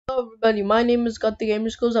everybody, my name is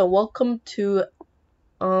GotTheGamerSkills and welcome to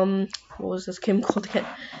what was this game called again?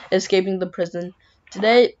 Escaping the Prison.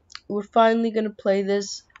 Today we're finally gonna play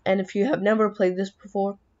this, and if you have never played this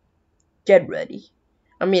before, get ready.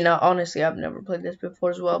 I mean, honestly, I've never played this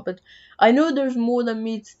before as well, but I know there's more than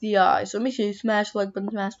meets the eye, so make sure you smash the like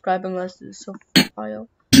button, smash subscribe, unless this is a file.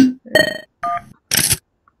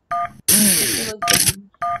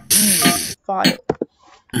 File.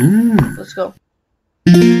 Let's go.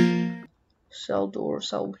 Cell door,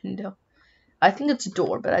 cell window. I think it's a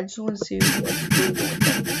door, but I just want to see what's through the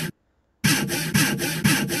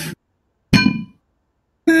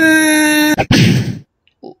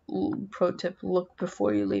window. Ooh, pro tip, look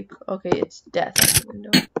before you leap. Okay, it's death at the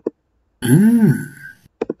window.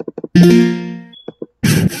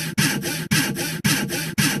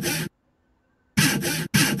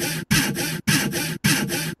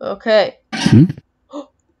 Okay.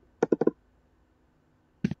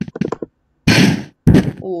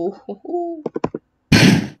 Ooh.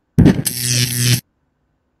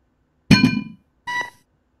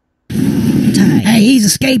 Hey, he's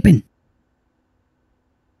escaping.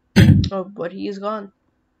 Oh, but he is gone.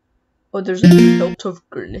 Oh, there's a belt of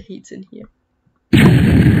grenades in here.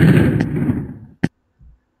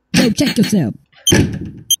 Go check yourself.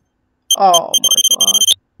 Oh my god.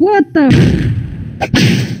 What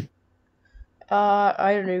the?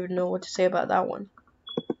 I don't even know what to say about that one.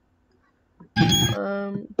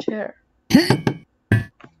 Chair.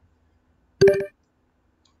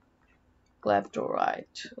 Left or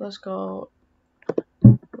right? Let's go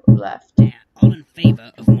left. All in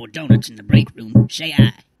favor of more donuts in the break room, say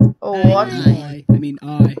aye. Oh, what? I mean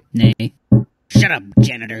aye. Nay. Shut up,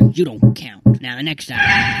 janitor. You don't count. Now the next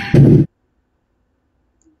time.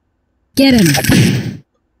 Get him.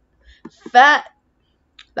 Fat.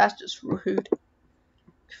 That's just rude.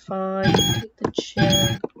 Fine. Take the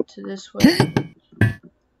chair to this way.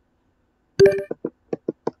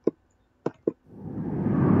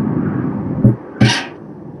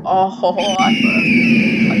 Oh, I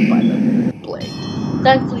got by the blade.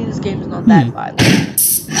 Thankfully, this game is not that violent.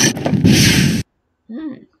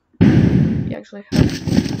 You actually have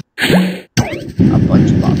a bunch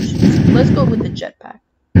of options. Let's go with the jetpack.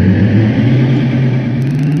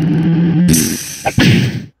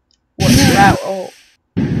 What? Wow.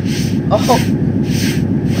 Oh.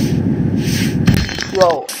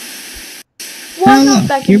 Bro. Why not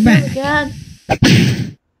back in again?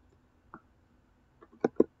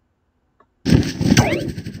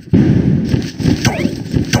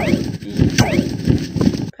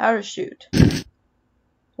 Parachute.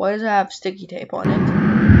 Why does it have sticky tape on it?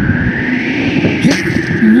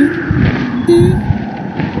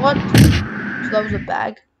 What? So that was a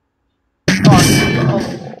bag?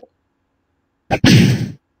 Oh.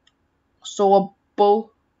 So a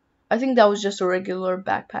bow. I think that was just a regular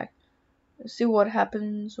backpack. Let's see what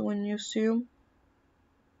happens when you assume.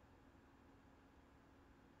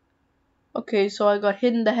 Okay, so I got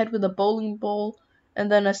hit in the head with a bowling ball, and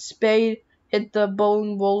then a spade hit the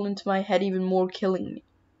bowling ball into my head even more, killing me.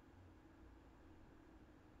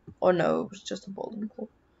 Oh no, it was just a bowling ball.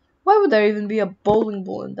 Why would there even be a bowling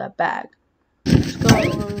ball in that bag? Let's go.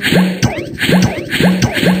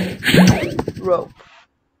 Rope.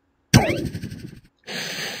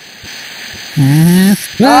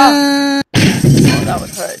 Ah! Oh, that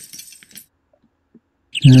would hurt.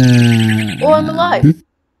 Oh, I'm alive.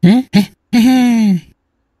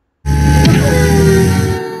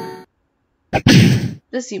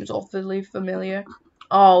 This seems awfully familiar.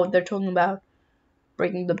 Oh, they're talking about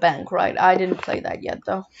breaking the bank, right? I didn't play that yet,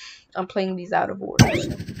 though. I'm playing these out of order.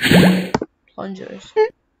 So. Plungers.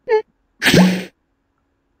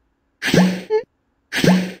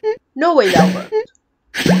 No way that worked.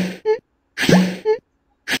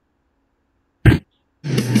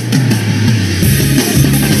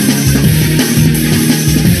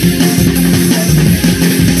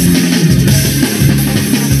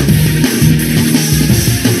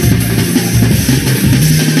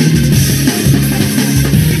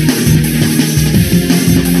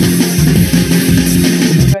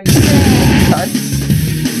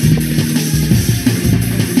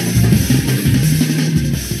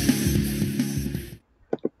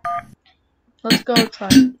 Let's go try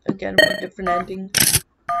again for a different ending.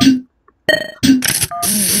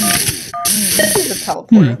 This is a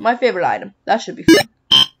teleporter. My favorite item. That should be fun.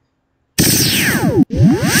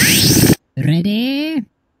 Ready?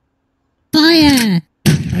 Fire!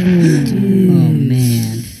 Oh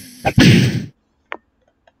man.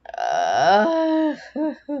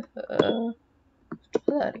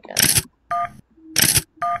 Try that again.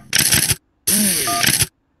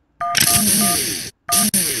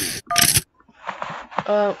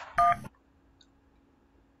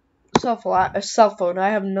 cell phone. I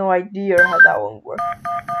have no idea how that one works.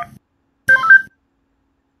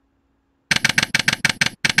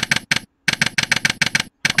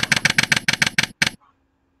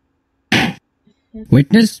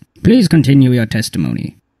 Witness, please continue your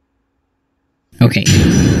testimony. Okay.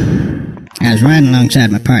 I was riding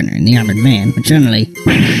alongside my partner in the armored van, when suddenly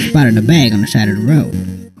spotted a bag on the side of the road.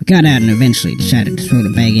 We got out and eventually decided to throw the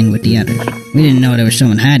bag in with the others. We didn't know there was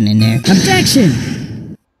someone hiding in there.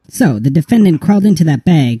 Objection! So, the defendant crawled into that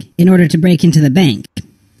bag in order to break into the bank.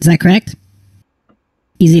 Is that correct?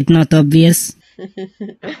 Is it not obvious?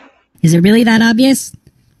 Is it really that obvious?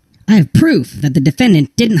 I have proof that the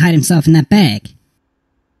defendant didn't hide himself in that bag.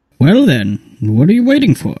 Well then, what are you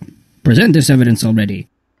waiting for? Present this evidence already.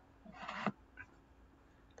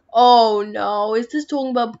 Oh no, is this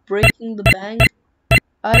talking about breaking the bank?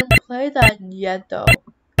 I don't play that yet though.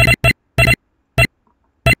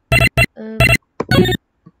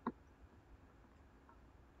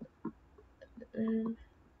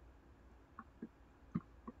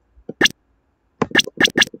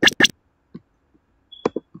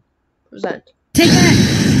 Present. Take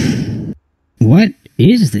that! What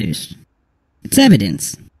is this? It's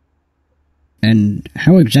evidence. And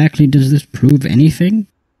how exactly does this prove anything?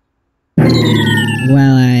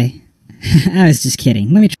 Well, I was just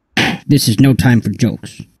kidding. Let me try. This is no time for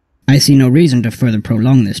jokes. I see no reason to further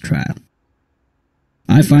prolong this trial.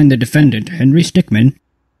 I find the defendant, Henry Stickmin...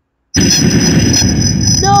 No,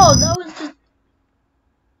 that was just...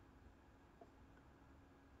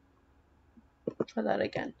 Try that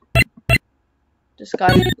again.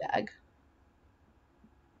 Disguise bag.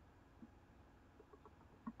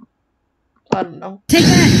 I don't know. Take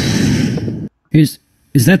that! Is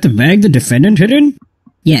that the bag the defendant hid in?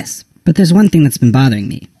 Yes, but there's one thing that's been bothering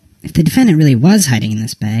me. If the defendant really was hiding in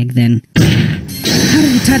this bag, then... How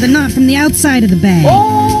did he tie the knot from the outside of the bag?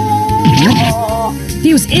 Oh! If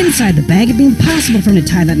he was inside the bag, it'd be impossible for him to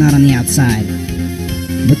tie that knot on the outside.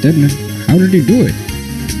 But then, how did he do it?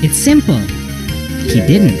 It's simple. He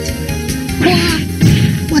didn't.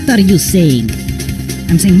 What are you saying?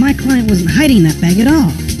 I'm saying my client wasn't hiding in that bag at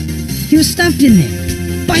all. He was stuffed in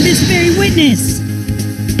there. By this very witness!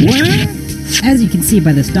 What? As you can see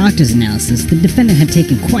by this doctor's analysis, the defendant had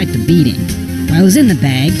taken quite the beating. While he was in the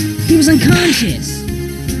bag, he was unconscious.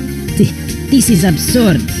 This is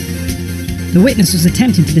absurd. The witness was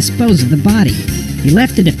attempting to dispose of the body. He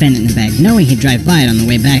left the defendant in the bag, knowing he'd drive by it on the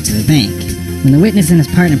way back to the bank. When the witness and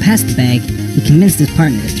his partner passed the bag, he convinced his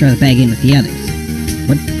partner to throw the bag in with the others.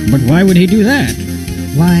 But why would he do that?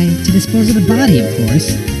 Why, to dispose of the body, of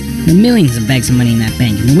course. There were millions of bags of money in that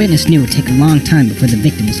bank, and the witness knew it would take a long time before the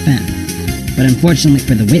victim was found. But unfortunately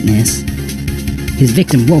for the witness, his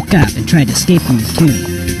victim woke up and tried to escape from his tomb.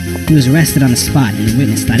 He was arrested on the spot, and the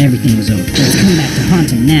witness thought everything was over. So it's come back to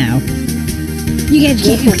haunt him now. You guys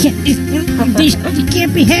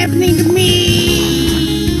can't be happening to me!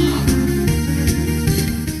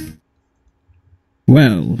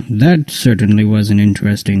 Well, that certainly was an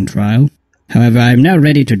interesting trial. However, I am now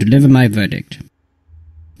ready to deliver my verdict.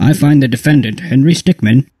 I find the defendant, Henry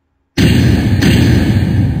Stickmin,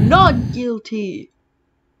 not guilty.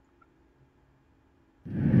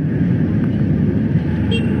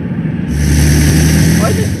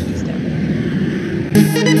 Why did he stand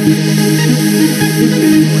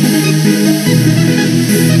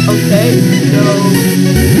Okay, so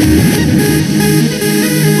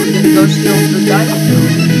we're gonna go steal the dinosaur.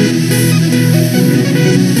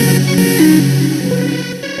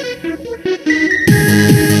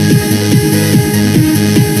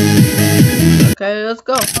 Okay, let's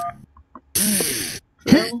go.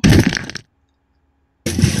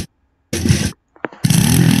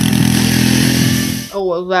 Oh,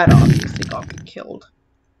 well, that obviously got me killed.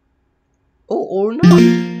 Oh, or not.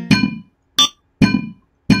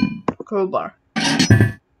 Crowbar.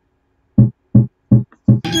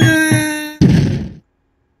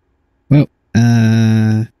 Well,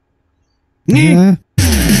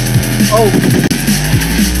 Oh.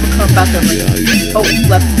 Come back over. Oh,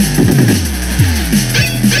 left.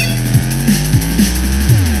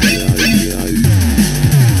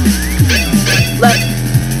 Left.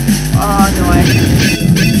 Oh, no,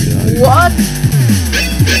 what?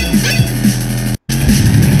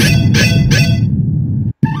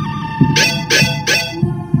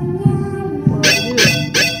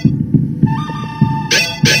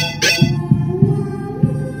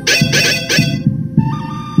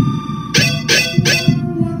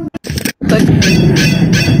 What do I do?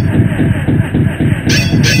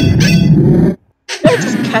 Did I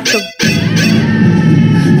just catch a...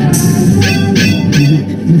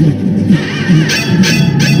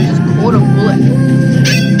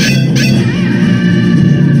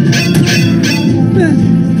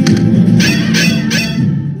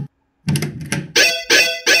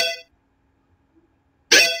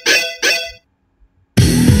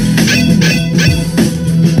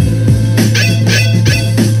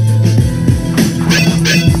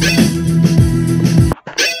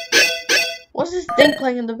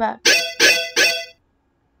 like in the back.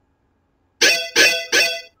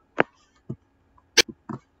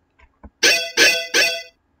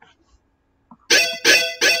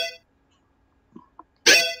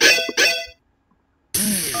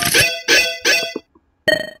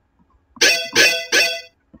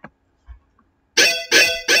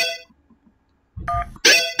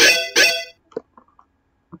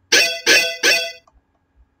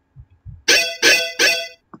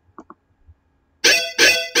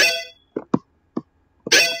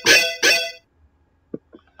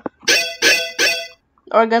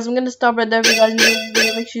 Alright guys, I'm gonna stop right there. If you guys enjoyed this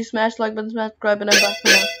video, make sure you smash the like button, subscribe, and I'm back for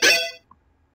now.